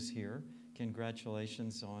here.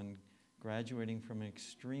 Congratulations on graduating from an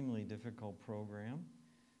extremely difficult program.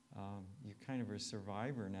 You're kind of a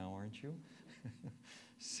survivor now, aren't you?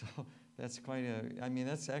 So that's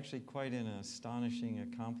that's actually quite an astonishing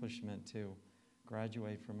accomplishment to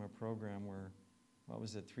graduate from a program where,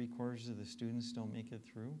 3/4 of the students don't make it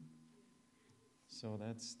through? So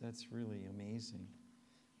that's really amazing.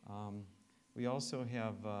 We also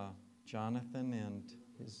have Jonathan and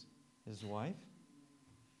his wife,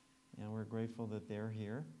 and we're grateful that they're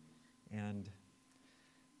here. And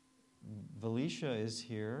Valicia is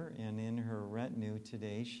here, and in her retinue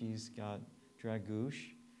today, she's got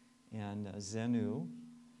Dragush and Zenu,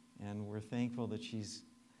 and we're thankful that she's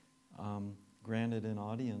granted an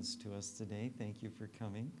audience to us today. Thank you for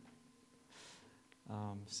coming.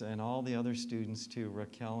 And all the other students too,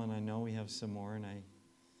 Raquel, and I know we have some more, and I'm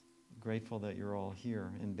grateful that you're all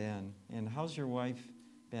here, and Ben. And how's your wife,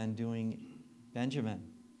 Ben, doing? Benjamin,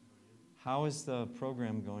 how is the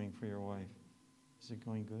program going for your wife? Is it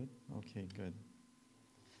going good? Okay, good.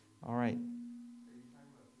 All right. Are you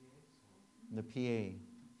talking about PA? The PA.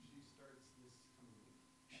 She starts this coming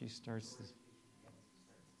week. She starts this.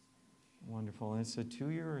 Wonderful. And it's a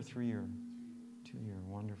 2-year or 3-year? 2-year.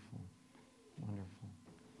 Wonderful. Wonderful.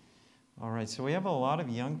 All right. So we have a lot of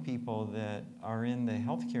young people that are in the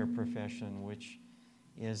healthcare profession, which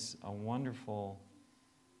is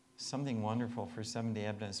something wonderful for Seventh-day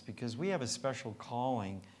Adventists, because we have a special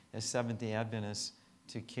calling as Seventh-day Adventists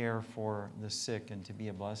to care for the sick and to be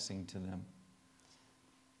a blessing to them.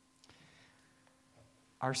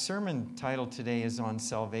 Our sermon title today is on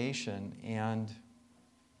salvation, and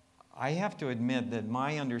I have to admit that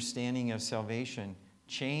my understanding of salvation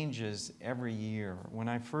changes every year. When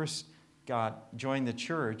I first joined the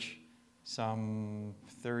church some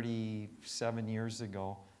 37 years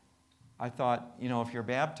ago, I thought, if you're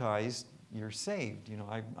baptized, you're saved.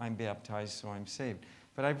 I'm baptized, so I'm saved.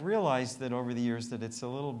 But I've realized that over the years that it's a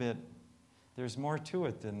little bit, there's more to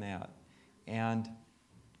it than that. And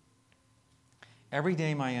every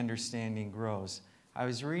day my understanding grows. I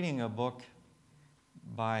was reading a book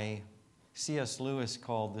by C.S. Lewis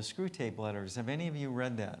called The Screwtape Letters. Have any of you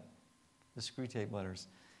read that? The Screwtape Letters.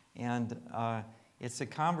 And it's a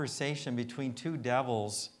conversation between two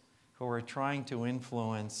devils who are trying to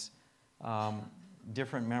influence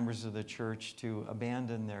different members of the church to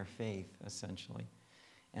abandon their faith, essentially.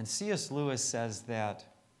 And C.S. Lewis says that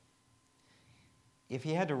if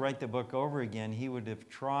he had to write the book over again, he would have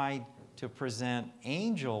tried to present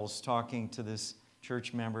angels talking to this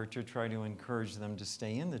church member to try to encourage them to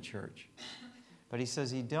stay in the church. But he says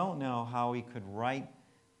he don't know how he could write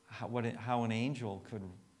how an angel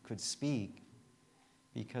could speak,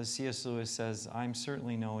 because C.S. Lewis says, I'm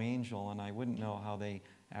certainly no angel, and I wouldn't know how they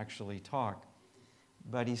actually talk.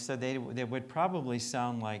 But he said they would probably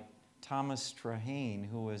sound like Thomas Traherne,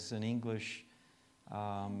 who was an English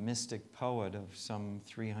mystic poet of some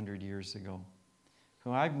 300 years ago,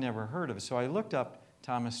 who I've never heard of. So I looked up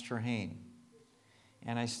Thomas Traherne,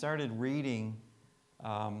 and I started reading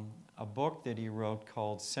a book that he wrote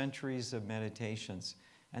called Centuries of Meditations.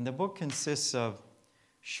 And the book consists of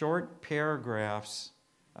short paragraphs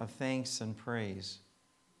of thanks and praise.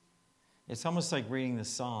 It's almost like reading the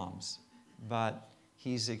Psalms, but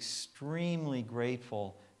he's extremely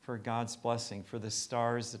grateful for God's blessing, for the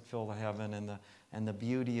stars that fill the heaven and the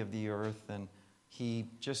beauty of the earth. And he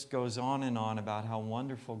just goes on and on about how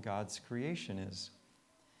wonderful God's creation is.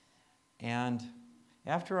 And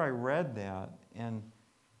after I read that and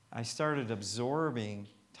I started absorbing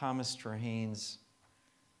Thomas Traherne's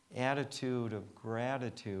attitude of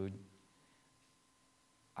gratitude,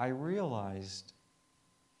 I realized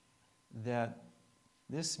that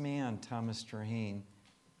this man, Thomas Traherne,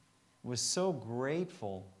 was so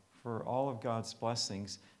grateful for all of God's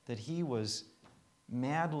blessings that he was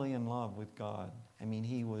madly in love with God. I mean,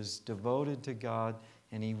 he was devoted to God,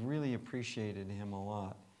 and he really appreciated him a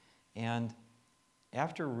lot. And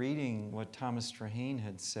after reading what Thomas Traherne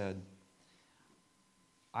had said,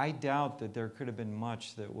 I doubt that there could have been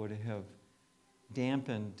much that would have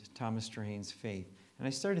dampened Thomas Traherne's faith. And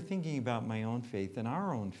I started thinking about my own faith and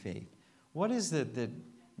our own faith. What is it that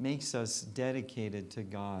makes us dedicated to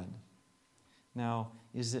God? Now,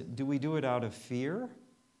 do we do it out of fear?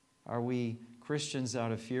 Are we Christians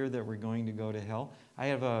out of fear that we're going to go to hell? I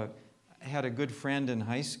had a good friend in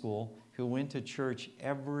high school who went to church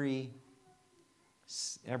every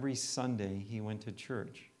Sunday. He went to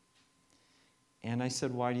church. And I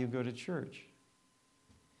said, why do you go to church?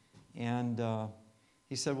 And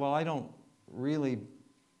he said, well, I don't really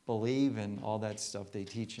believe in all that stuff they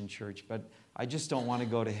teach in church, but I just don't want to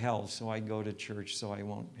go to hell, so I go to church so I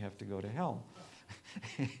won't have to go to hell.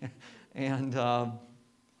 and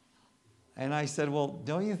I said, well,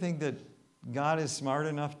 don't you think that God is smart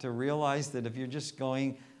enough to realize that if you're just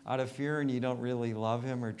going out of fear and you don't really love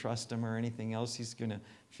him or trust him or anything else, he's going to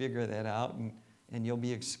figure that out and you'll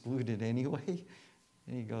be excluded anyway?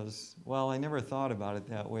 And he goes, well, I never thought about it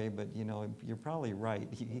that way, but you're probably right.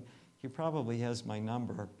 He probably has my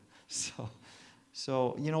number. So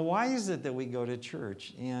why is it that we go to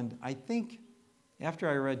church? And I think after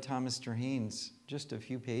I read Thomas Terhane's, just a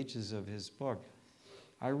few pages of his book,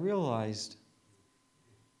 I realized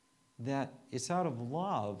that it's out of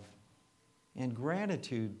love and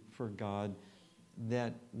gratitude for God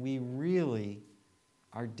that we really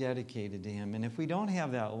are dedicated to him. And if we don't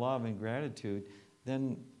have that love and gratitude,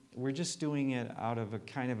 then we're just doing it out of a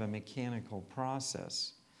kind of a mechanical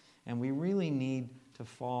process. And we really need to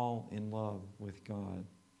fall in love with God.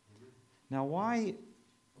 Now, why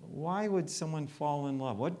would someone fall in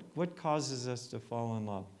love? What causes us to fall in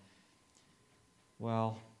love?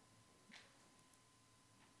 Well,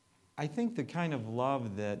 I think the kind of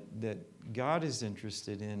love that God is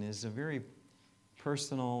interested in is a very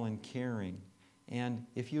personal and caring. And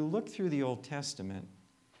if you look through the Old Testament,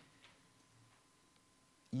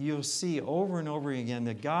 you'll see over and over again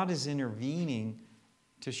that God is intervening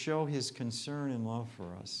to show his concern and love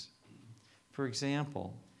for us. For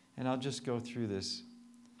example, and I'll just go through this.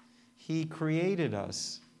 He created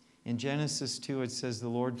us. In Genesis 2, it says, the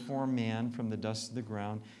Lord formed man from the dust of the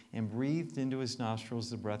ground and breathed into his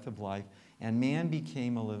nostrils the breath of life, and man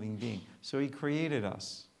became a living being. So he created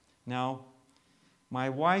us. Now, my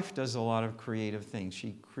wife does a lot of creative things.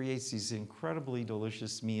 She creates these incredibly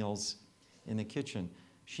delicious meals in the kitchen.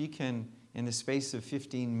 She can, in the space of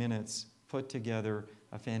 15 minutes, put together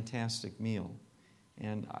a fantastic meal.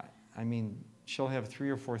 And I mean, she'll have 3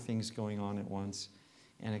 or 4 things going on at once,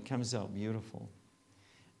 and it comes out beautiful.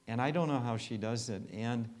 And I don't know how she does it.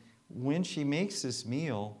 And when she makes this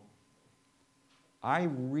meal, I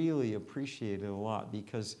really appreciate it a lot,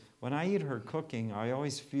 because when I eat her cooking, I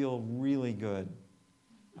always feel really good.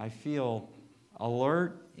 I feel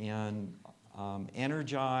alert and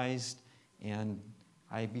energized, and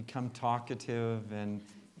I become talkative and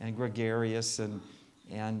gregarious.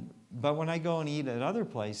 But when I go and eat at other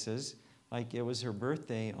places, like it was her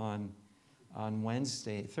birthday on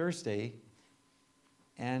Thursday,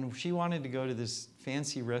 and she wanted to go to this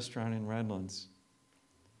fancy restaurant in Redlands,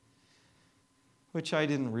 which I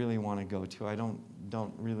didn't really want to go to. I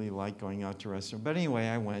don't really like going out to restaurants. But anyway,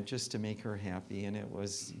 I went just to make her happy, and it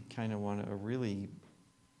was kind of a really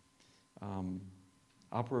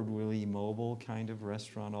upwardly mobile kind of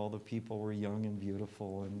restaurant. All the people were young and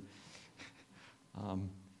beautiful, and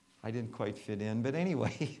I didn't quite fit in. But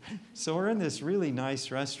anyway, so we're in this really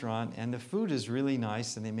nice restaurant, and the food is really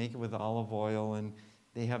nice, and they make it with olive oil, and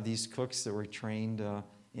they have these cooks that were trained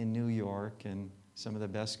in New York, and some of the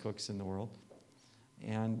best cooks in the world.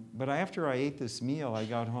 But after I ate this meal, I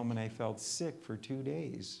got home and I felt sick for 2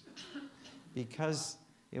 days because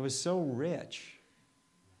it was so rich.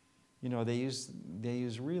 They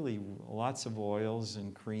use really lots of oils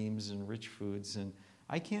and creams and rich foods, and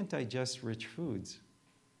I can't digest rich foods.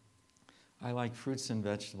 I like fruits and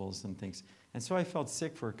vegetables and things. And so I felt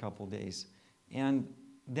sick for a couple days. And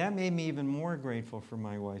that made me even more grateful for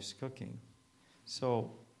my wife's cooking.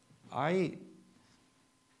 So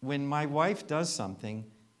when my wife does something,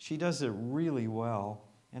 she does it really well,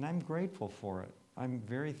 and I'm grateful for it. I'm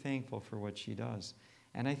very thankful for what she does.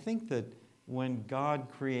 And I think that when God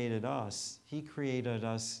created us, he created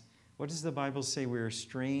us, what does the Bible say? We are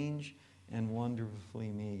strange and wonderfully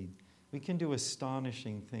made. We can do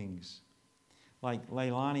astonishing things. Like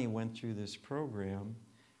Leilani went through this program,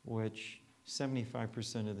 which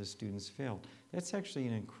 75% of the students failed. That's actually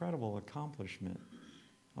an incredible accomplishment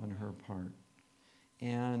on her part.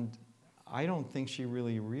 And I don't think she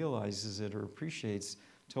really realizes it or appreciates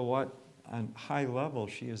to what a high level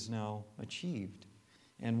she has now achieved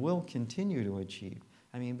and will continue to achieve.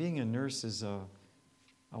 I mean, being a nurse is a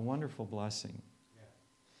wonderful blessing. Yeah.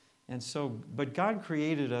 And so, but God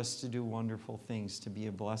created us to do wonderful things, to be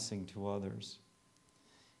a blessing to others.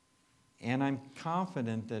 And I'm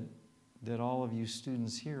confident that all of you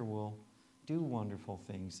students here will do wonderful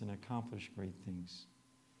things and accomplish great things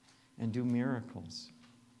and do miracles.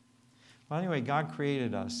 Well, anyway, God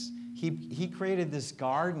created us. He created this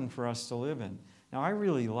garden for us to live in. Now, I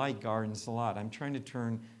really like gardens a lot. I'm trying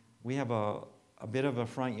to we have a bit of a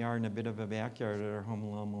front yard and a bit of a backyard at our home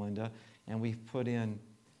in Loma Linda, and we've put in,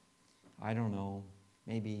 I don't know,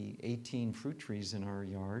 maybe 18 fruit trees in our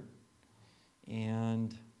yard.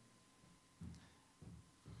 And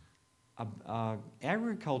a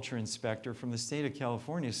agriculture inspector from the state of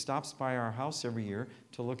California stops by our house every year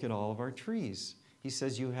to look at all of our trees. He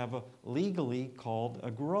says you have a legally called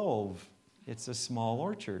a grove. It's a small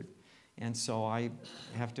orchard. And so I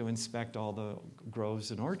have to inspect all the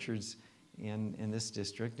groves and orchards in this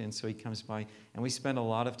district. And so he comes by, and we spend a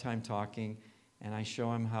lot of time talking, and I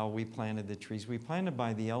show him how we planted the trees. We planted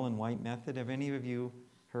by the Ellen White method. Have any of you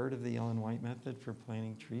heard of the Ellen White method for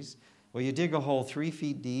planting trees? Well, you dig a hole 3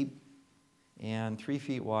 feet deep and 3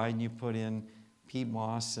 feet wide, and you put in peat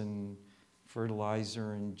moss and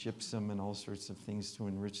fertilizer and gypsum and all sorts of things to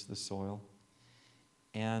enrich the soil.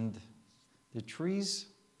 And the trees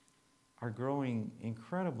are growing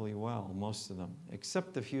incredibly well, most of them,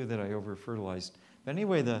 except the few that I over-fertilized. But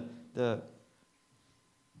anyway, the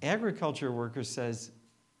agriculture worker says,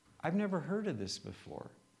 I've never heard of this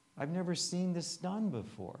before. I've never seen this done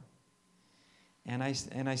before. And I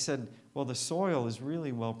said, well, the soil is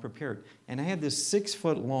really well prepared. And I had this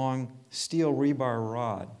 6-foot-long steel rebar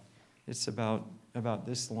rod. It's about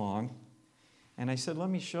this long. And I said, let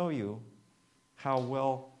me show you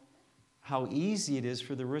how easy it is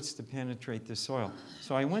for the roots to penetrate the soil.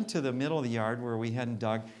 So I went to the middle of the yard where we hadn't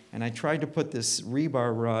dug, and I tried to put this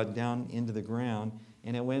rebar rod down into the ground,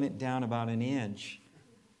 and it went down about an inch.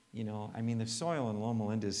 You know, I mean, the soil in Loma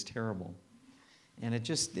Linda is terrible. And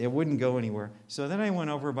it wouldn't go anywhere. So then I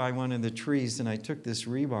went over by one of the trees, and I took this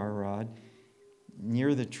rebar rod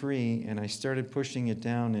near the tree, and I started pushing it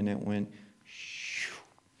down, and it went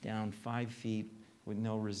down 5 feet with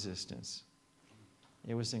no resistance.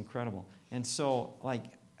 It was incredible. And so, like,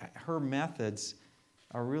 her methods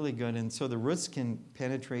are really good, and so the roots can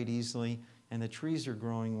penetrate easily, and the trees are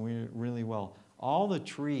growing really well. All the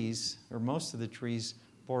trees, or most of the trees,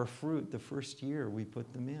 bore fruit the first year we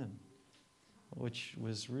put them in, which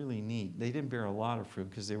was really neat. They didn't bear a lot of fruit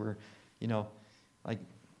because they were, like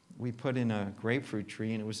we put in a grapefruit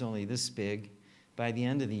tree and it was only this big. By the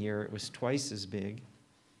end of the year, it was twice as big,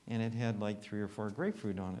 and it had like 3 or 4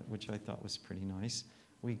 grapefruit on it, which I thought was pretty nice.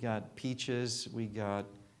 We got peaches, we got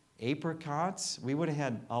apricots. We would have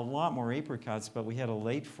had a lot more apricots, but we had a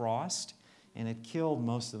late frost, and it killed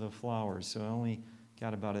most of the flowers, so I only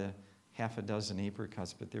got about a half a dozen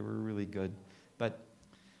apricots, but they were really good.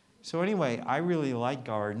 So anyway, I really like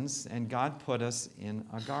gardens, and God put us in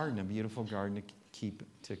a garden, a beautiful garden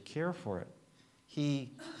to care for it.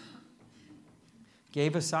 He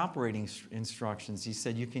gave us operating instructions. He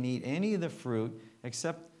said, you can eat any of the fruit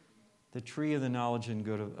except the tree of the knowledge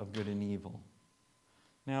of good and evil.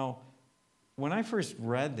 Now, when I first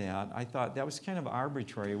read that, I thought that was kind of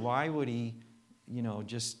arbitrary. Why would he,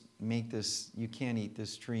 just make this, you can't eat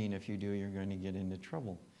this tree, and if you do, you're going to get into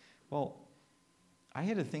trouble? Well, I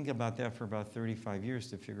had to think about that for about 35 years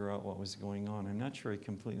to figure out what was going on. I'm not sure I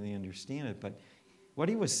completely understand it, but what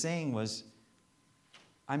he was saying was,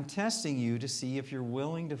 I'm testing you to see if you're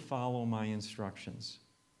willing to follow my instructions.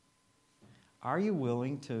 Are you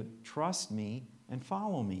willing to trust me and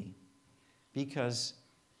follow me? Because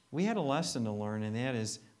we had a lesson to learn, and that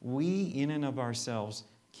is we, in and of ourselves,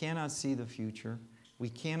 cannot see the future. We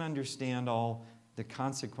can't understand all the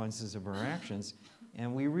consequences of our actions,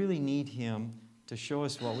 and we really need him to show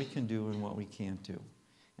us what we can do and what we can't do.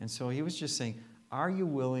 And so he was just saying, are you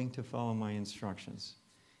willing to follow my instructions?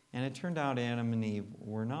 And it turned out Adam and Eve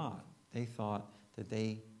were not. They thought that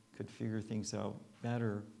they could figure things out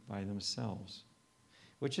better by themselves,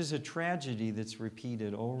 which is a tragedy that's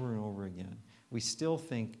repeated over and over again. We still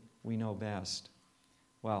think we know best.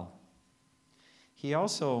 Well, he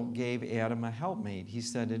also gave Adam a helpmate. He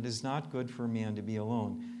said, it is not good for a man to be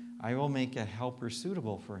alone. I will make a helper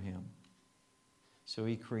suitable for him. So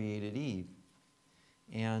he created Eve.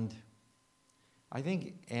 And I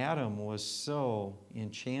think Adam was so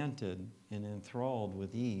enchanted and enthralled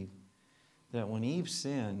with Eve that when Eve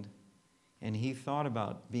sinned and he thought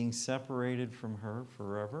about being separated from her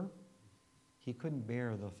forever, he couldn't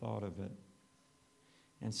bear the thought of it.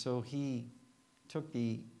 And so he took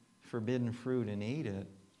the forbidden fruit and ate it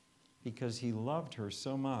because he loved her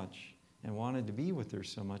so much and wanted to be with her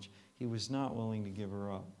so much, he was not willing to give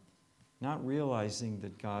her up. Not realizing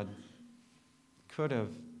that God could have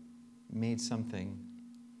made something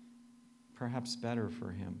perhaps better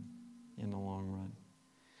for him in the long run.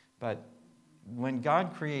 But when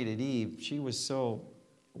God created Eve, she was so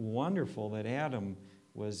wonderful that Adam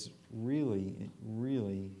was really,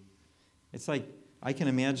 it's like I can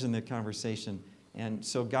imagine the conversation. And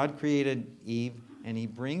so God created Eve, and he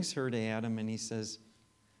brings her to Adam, and he says,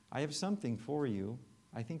 I have something for you.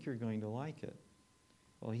 I think you're going to like it.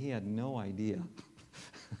 Well, he had no idea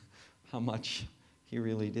how much he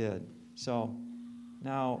really did. So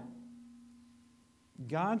now,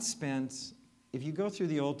 God spent, if you go through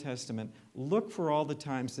the Old Testament, look for all the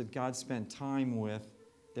times that God spent time with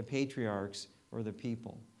the patriarchs or the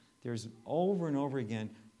people. There's over and over again,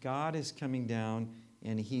 God is coming down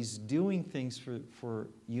and he's doing things for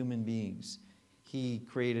human beings. He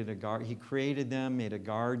created he created them, made a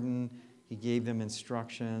garden, he gave them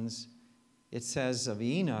instructions. It says of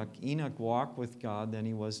Enoch, Enoch walked with God, then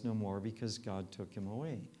he was no more because God took him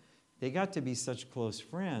away. They got to be such close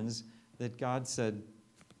friends that God said,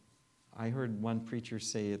 I heard one preacher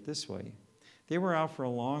say it this way. They were out for a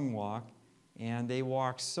long walk, and they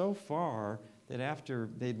walked so far that after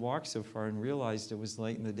they'd walked so far and realized it was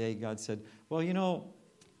late in the day, God said, well, you know,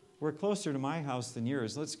 we're closer to my house than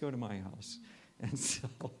yours. Let's go to my house. And so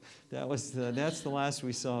that's the last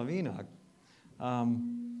we saw of Enoch.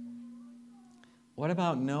 What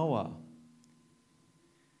about Noah?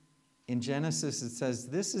 In Genesis, it says,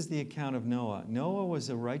 this is the account of Noah. Noah was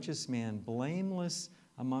a righteous man, blameless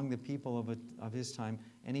among the people of his time,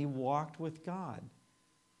 and he walked with God.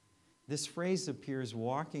 This phrase appears,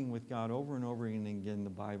 walking with God, over and over again in the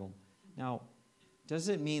Bible. Now, does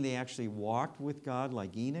it mean they actually walked with God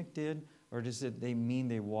like Enoch did, or does it mean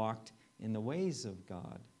they walked in the ways of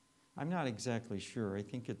God? I'm not exactly sure. I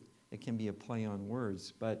think it can be a play on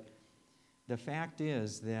words, but the fact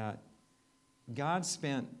is that God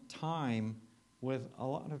spent time with a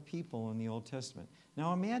lot of people in the Old Testament.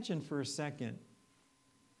 Now imagine for a second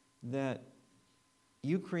that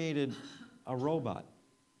you created a robot,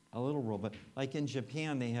 a little robot. Like in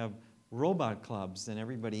Japan, they have robot clubs, and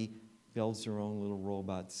everybody builds their own little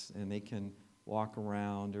robots, and they can walk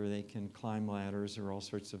around, or they can climb ladders, or all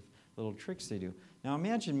sorts of little tricks they do. Now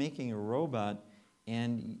imagine making a robot,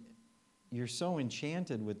 and you're so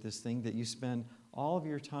enchanted with this thing that you spend all of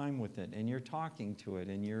your time with it, and you're talking to it,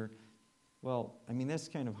 and that's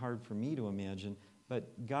kind of hard for me to imagine, but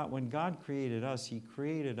when God created us, he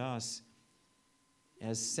created us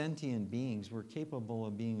as sentient beings. We're capable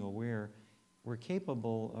of being aware. We're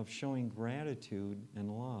capable of showing gratitude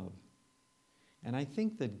and love. And I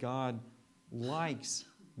think that God likes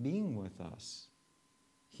being with us.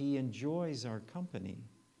 He enjoys our company.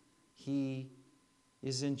 He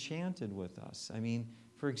is enchanted with us. I mean,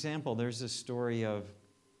 for example, there's a story of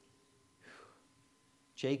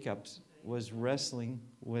Jacob was wrestling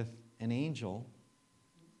with an angel,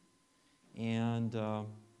 and the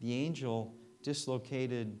angel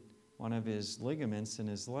dislocated one of his ligaments in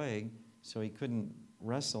his leg, so he couldn't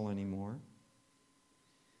wrestle anymore.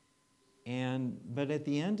 But at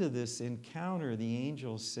the end of this encounter, the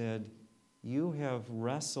angel said, "You have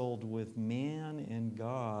wrestled with man and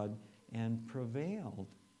God and prevailed."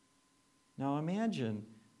 Now imagine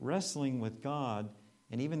wrestling with God,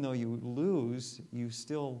 and even though you lose, you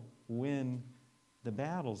still win the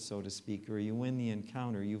battle, so to speak, or you win the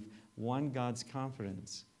encounter. You've won God's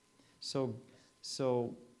confidence.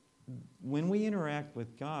 So when we interact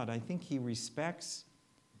with God, I think he respects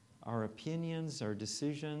our opinions, our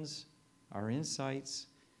decisions, our insights,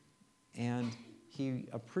 and he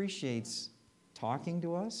appreciates talking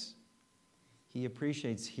to us. He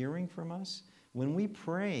appreciates hearing from us. When we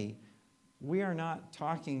pray, we are not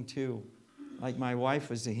talking to, like my wife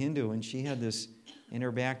was a Hindu, and she had this in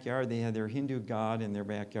her backyard. They had their Hindu god in their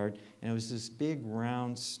backyard, and it was this big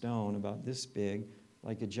round stone about this big,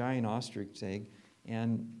 like a giant ostrich egg,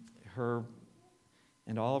 and her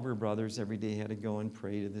and all of her brothers every day had to go and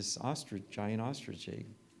pray to this giant ostrich egg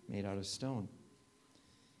made out of stone.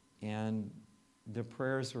 And the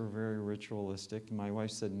prayers were very ritualistic. My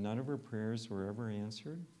wife said none of her prayers were ever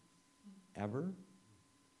answered, ever.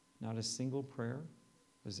 Not a single prayer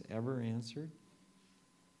was ever answered.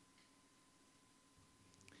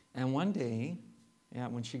 And one day,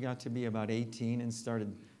 when she got to be about 18 and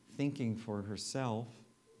started thinking for herself,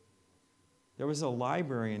 there was a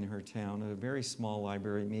library in her town, a very small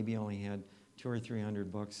library, maybe only had 200 or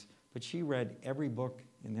 300 books, but she read every book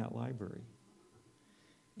in that library.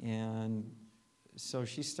 And so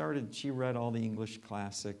she read all the English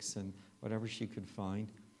classics and whatever she could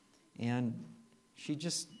find. And she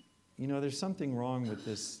just, there's something wrong with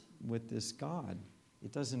this God.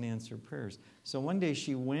 It doesn't answer prayers. So one day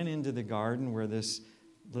she went into the garden where this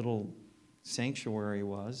little sanctuary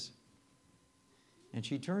was, and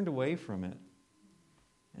she turned away from it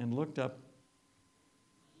and looked up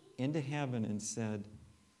into heaven and said,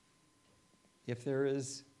 if there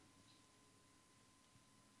is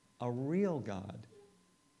a real God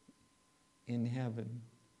in heaven,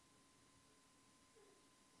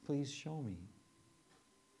 please show me.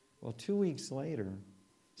 Well, 2 weeks later,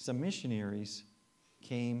 some missionaries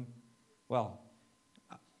came. Well,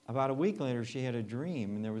 about a week later, she had a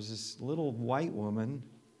dream, and there was this little white woman,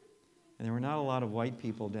 And there were not a lot of white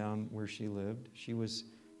people down where she lived. She was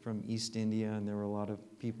from East India, and there were a lot of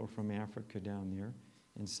people from Africa down there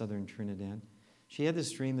in southern Trinidad. She had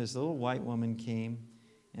this dream. This little white woman came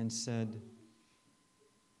and said,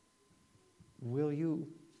 Will you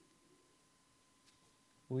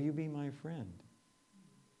be my friend?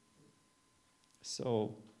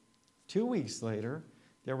 So 2 weeks later,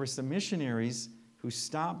 there were some missionaries who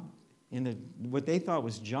stopped in what they thought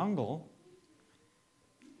was jungle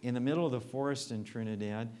in the middle of the forest in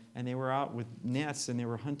Trinidad, and they were out with nets and they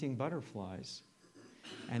were hunting butterflies.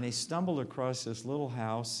 And they stumbled across this little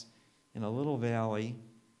house in a little valley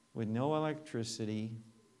with no electricity,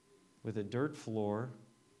 with a dirt floor,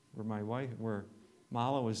 where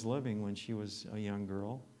Mala was living when she was a young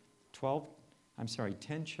girl.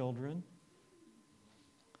 10 children.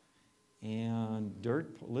 And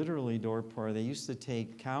literally dirt floor. They used to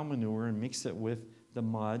take cow manure and mix it with the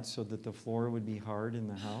mud so that the floor would be hard in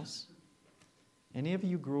the house. Any of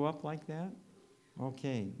you grew up like that?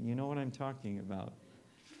 Okay, you know what I'm talking about.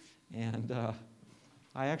 And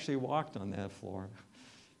I actually walked on that floor.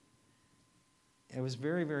 It was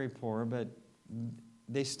very, very poor, but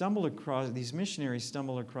these missionaries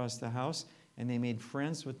stumbled across the house, and they made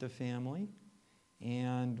friends with the family.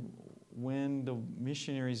 And when the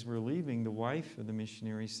missionaries were leaving, the wife of the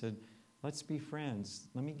missionary said, let's be friends.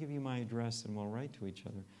 Let me give you my address and we'll write to each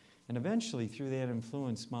other. And eventually, through that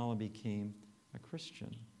influence, Mala became a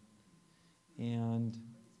Christian. And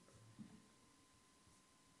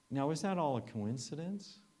now, was that all a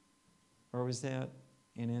coincidence? Or was that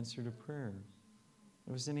an answer to prayer?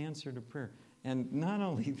 It was an answer to prayer. And not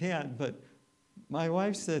only that, but my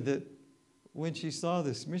wife said that when she saw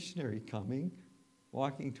this missionary coming,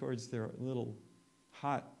 walking towards their little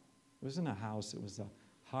hut, it wasn't a house, it was a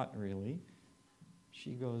hut really,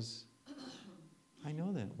 she goes, I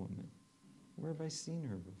know that woman. Where have I seen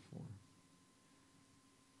her before?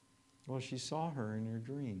 Well, she saw her in her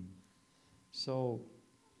dream. So,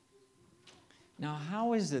 now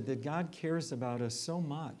how is it that God cares about us so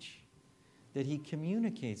much that He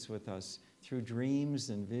communicates with us through dreams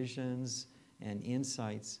and visions and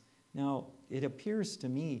insights? Now, it appears to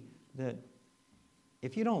me that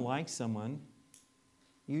if you don't like someone,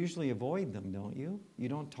 you usually avoid them, don't you? You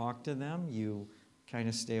don't talk to them. You kind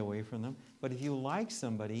of stay away from them. But if you like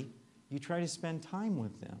somebody, you try to spend time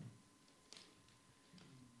with them.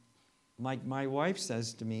 Like my wife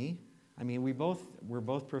says to me, I mean, we're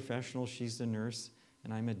both professionals. She's a nurse,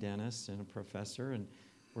 and I'm a dentist and a professor, and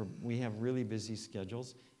we have really busy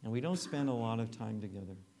schedules, and we don't spend a lot of time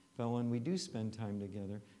together. But when we do spend time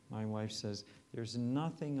together, my wife says, there's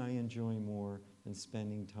nothing I enjoy more than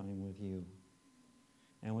spending time with you.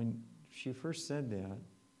 And when she first said that,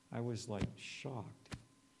 I was like shocked,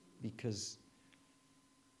 because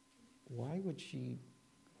why would she,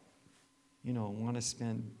 want to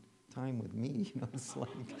spend time with me? It's like,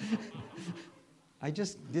 I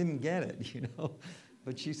just didn't get it,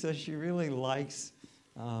 But she says she really likes,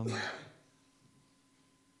 to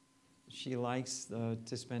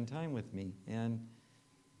spend time with me. And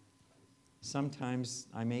sometimes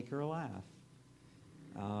I make her laugh.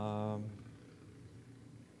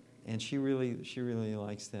 And she really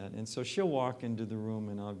likes that. And so she'll walk into the room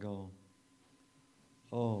and I'll go,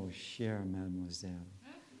 oh, chère mademoiselle,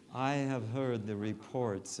 I have heard the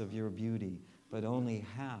reports of your beauty, but only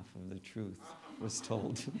half of the truth was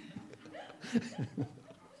told.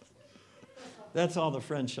 That's all the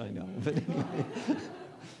French I know.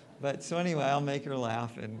 But anyway, I'll make her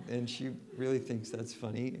laugh, and she really thinks that's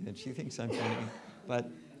funny, and she thinks I'm funny. But,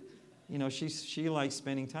 she likes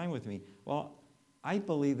spending time with me. Well, I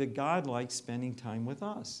believe that God likes spending time with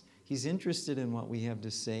us. He's interested in what we have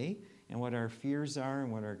to say and what our fears are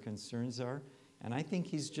and what our concerns are. And I think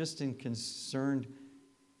He's just as concerned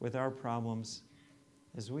with our problems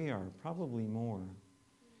as we are, probably more.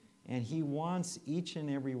 And He wants each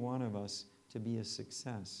and every one of us to be a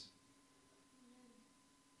success.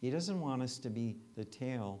 He doesn't want us to be the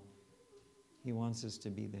tail. He wants us to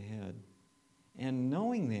be the head. And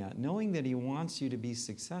knowing that He wants you to be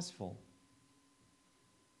successful,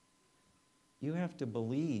 you have to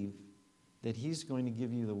believe that He's going to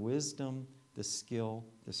give you the wisdom, the skill,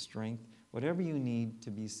 the strength, whatever you need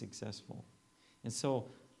to be successful. And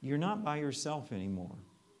so you're not by yourself anymore.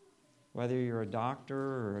 Whether you're a doctor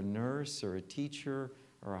or a nurse or a teacher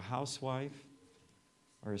or a housewife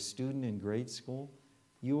or a student in grade school,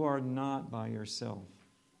 you are not by yourself.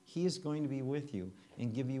 He is going to be with you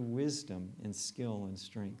and give you wisdom and skill and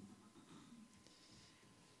strength.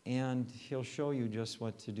 And He'll show you just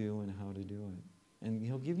what to do and how to do it. And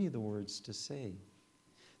He'll give you the words to say.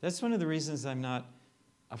 That's one of the reasons I'm not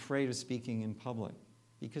afraid of speaking in public.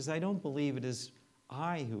 because I don't believe it is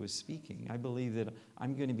I who is speaking. I believe that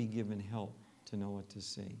I'm going to be given help to know what to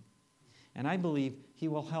say. And I believe He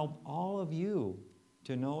will help all of you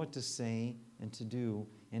to know what to say and to do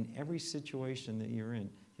in every situation that you're in.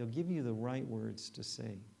 He'll give you the right words to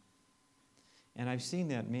say. And I've seen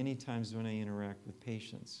that many times when I interact with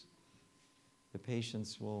patients. The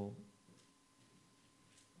patients will,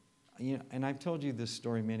 and I've told you this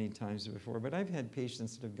story many times before, but I've had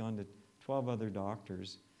patients that have gone to 12 other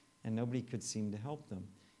doctors and nobody could seem to help them.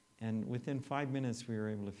 And within 5 minutes, we were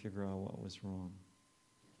able to figure out what was wrong.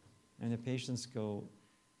 And the patients go,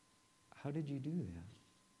 how did you do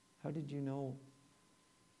that? How did you know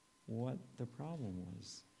what the problem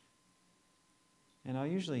was? And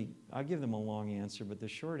I'll give them a long answer, but the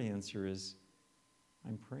short answer is,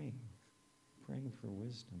 I'm praying for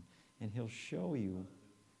wisdom. And He'll show you.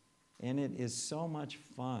 And it is so much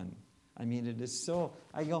fun. I mean, it is so,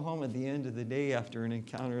 I go home at the end of the day after an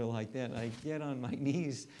encounter like that, and I get on my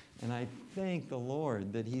knees, and I thank the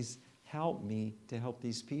Lord that He's helped me to help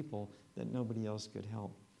these people that nobody else could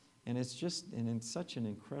help. And it's such an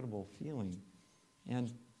incredible feeling.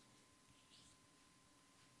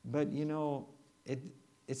 But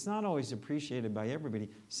it's not always appreciated by everybody.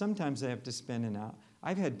 Sometimes I have to spend an hour.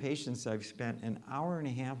 I've had patients I've spent an hour and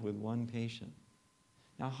a half with one patient.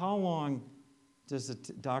 Now, how long does a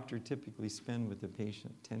doctor typically spend with the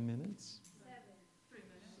patient? 10 minutes? 7.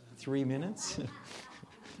 3 minutes?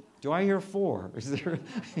 Do I hear 4? Is there,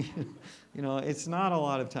 it's not a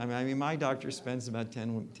lot of time. I mean, my doctor spends about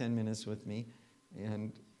 10 minutes with me,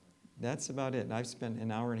 and that's about it. I've spent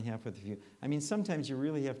an hour and a half with a few. I mean, sometimes you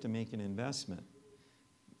really have to make an investment,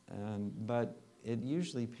 but it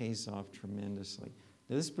usually pays off tremendously.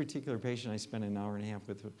 Now, this particular patient I spent an hour and a half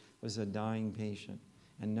with was a dying patient,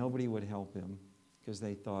 and nobody would help him because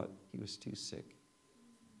they thought he was too sick.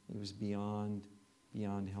 He was beyond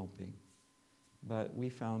helping. But we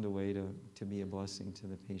found a way to be a blessing to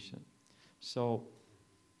the patient. So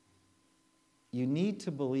you need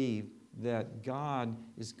to believe that God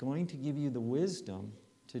is going to give you the wisdom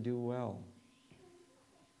to do well.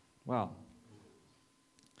 Well,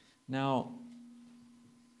 now,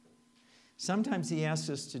 sometimes He asks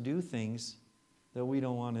us to do things that we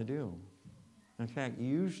don't want to do. In fact,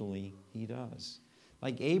 usually He does.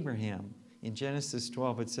 Like Abraham. In Genesis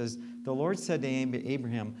 12, it says, the Lord said to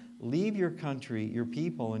Abraham, leave your country, your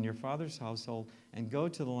people, and your father's household, and go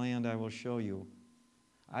to the land I will show you.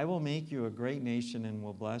 I will make you a great nation and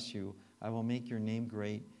will bless you. I will make your name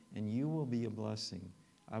great, and you will be a blessing.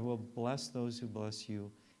 I will bless those who bless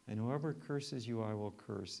you, and whoever curses you I will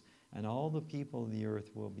curse, and all the people of the earth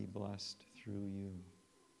will be blessed through you.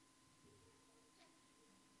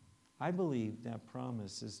 I believe that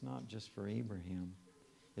promise is not just for Abraham.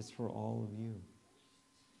 It's for all of you.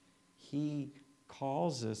 He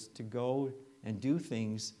calls us to go and do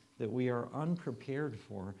things that we are unprepared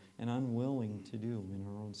for and unwilling to do in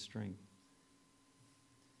our own strength.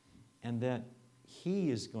 And that He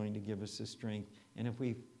is going to give us the strength. And if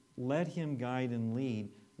we let Him guide and lead,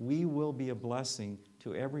 we will be a blessing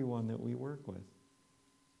to everyone that we work with.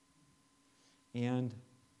 And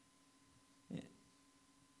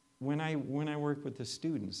when I work with the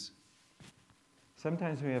students,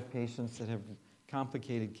 sometimes we have patients that have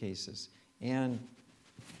complicated cases, and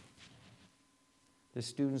the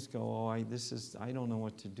students go, I don't know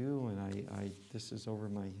what to do, and this is over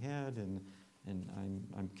my head, and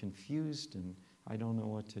I'm confused, and I don't know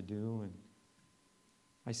what to do. And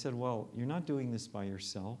I said, well, you're not doing this by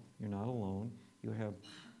yourself. You're not alone.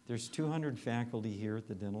 There's 200 faculty here at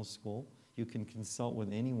the dental school. You can consult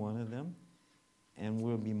with any one of them, and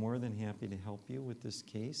we'll be more than happy to help you with this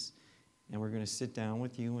case. And we're going to sit down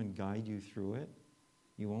with you and guide you through it.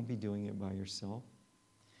 You won't be doing it by yourself.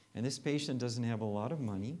 And this patient doesn't have a lot of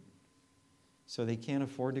money, so they can't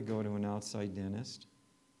afford to go to an outside dentist.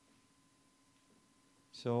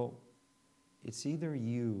 So it's either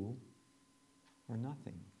you or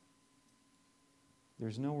nothing.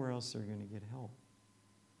 There's nowhere else they're going to get help.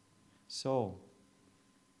 So,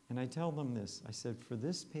 and I tell them this. I said, for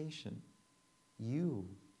this patient, you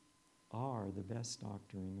are the best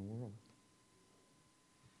doctor in the world.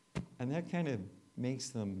 And that kind of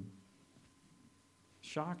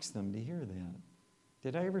shocks them to hear that.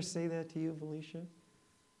 Did I ever say that to you, Felicia?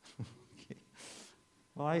 Okay.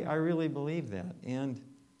 Well, I really believe that. And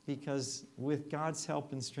because with God's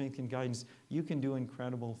help and strength and guidance, you can do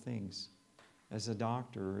incredible things as a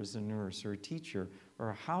doctor or as a nurse or a teacher or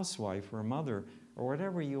a housewife or a mother or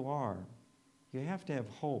whatever you are. You have to have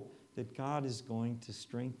hope that God is going to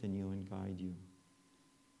strengthen you and guide you.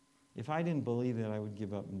 If I didn't believe that, I would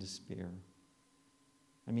give up in despair.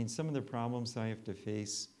 I mean, some of the problems I have to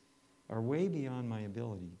face are way beyond my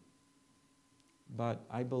ability. But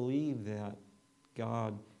I believe that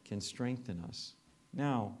God can strengthen us.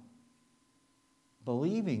 Now,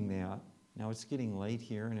 believing that, now it's getting late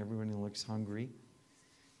here and everybody looks hungry.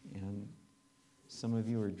 And some of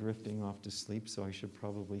you are drifting off to sleep, so I should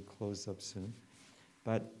probably close up soon.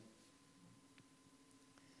 But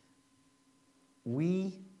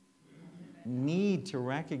we need to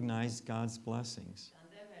recognize God's blessings.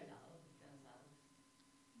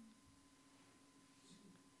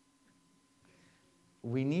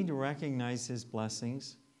 We need to recognize His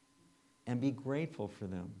blessings and be grateful for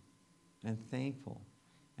them and thankful.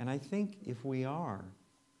 And I think if we are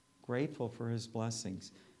grateful for His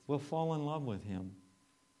blessings, we'll fall in love with Him.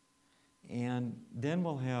 And then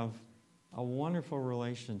we'll have a wonderful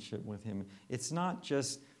relationship with Him. It's not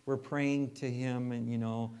just we're praying to Him and,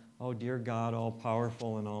 oh, dear God,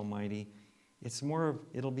 all-powerful and almighty.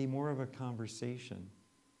 It'll be more of a conversation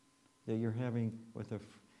that you're having with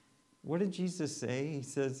what did Jesus say? He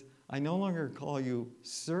says, I no longer call you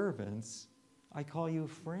servants, I call you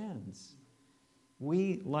friends.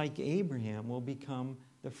 We, like Abraham, will become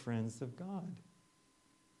the friends of God.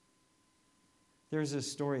 There's a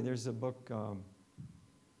story, there's a book,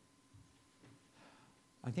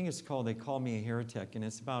 I think it's called They Called Me a Heretic, and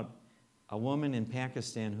it's about a woman in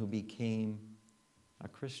Pakistan who became a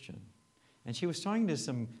Christian. And she was talking to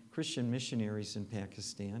some Christian missionaries in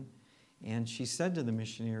Pakistan, and she said to the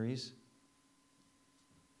missionaries,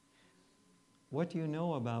 what do you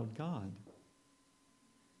know about God?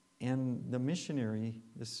 And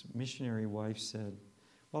this missionary wife said,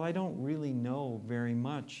 well, I don't really know very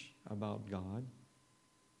much about God,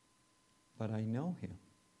 but I know Him.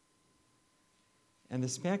 And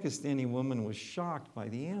this Pakistani woman was shocked by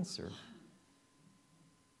the answer,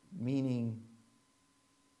 meaning,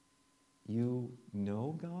 you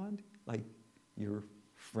know God? Like, you're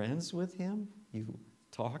friends with Him? You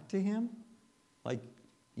talk to Him? Like,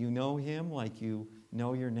 you know Him like you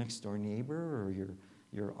know your next door neighbor or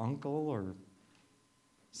your uncle or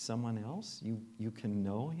someone else? You can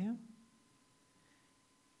know Him?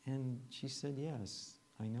 And she said, yes,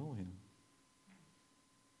 I know Him.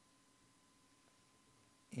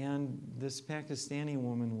 And this Pakistani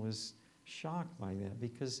woman was shocked by that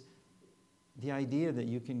because the idea that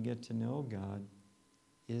you can get to know God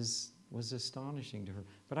was astonishing to her.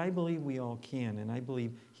 But I believe we all can, and I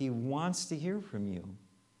believe He wants to hear from you.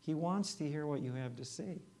 He wants to hear what you have to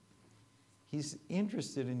say. He's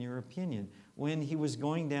interested in your opinion. When he was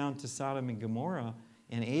going down to Sodom and Gomorrah,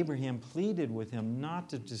 and Abraham pleaded with him not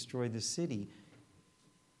to destroy the city,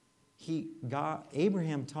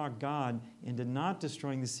 Abraham talked God into not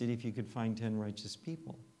destroying the city if you could find 10 righteous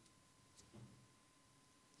people.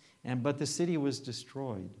 But the city was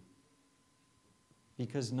destroyed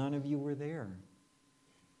because none of you were there.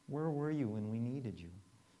 Where were you when we needed you?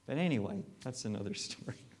 But anyway, that's another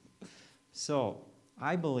story. So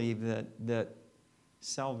I believe that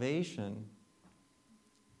salvation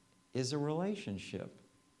is a relationship.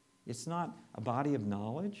 It's not a body of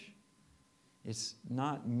knowledge. It's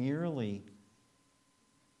not merely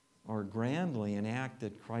or grandly an act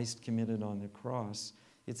that Christ committed on the cross.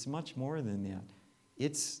 It's much more than that.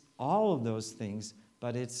 It's all of those things,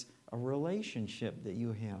 but it's a relationship that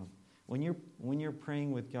you have. When you're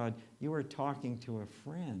praying with God, you are talking to a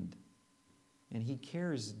friend, and He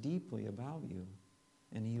cares deeply about you,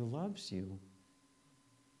 and He loves you.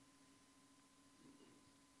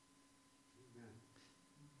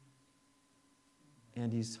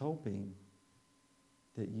 And He's hoping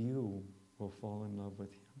that you will fall in love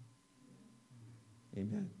with Him.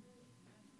 Amen.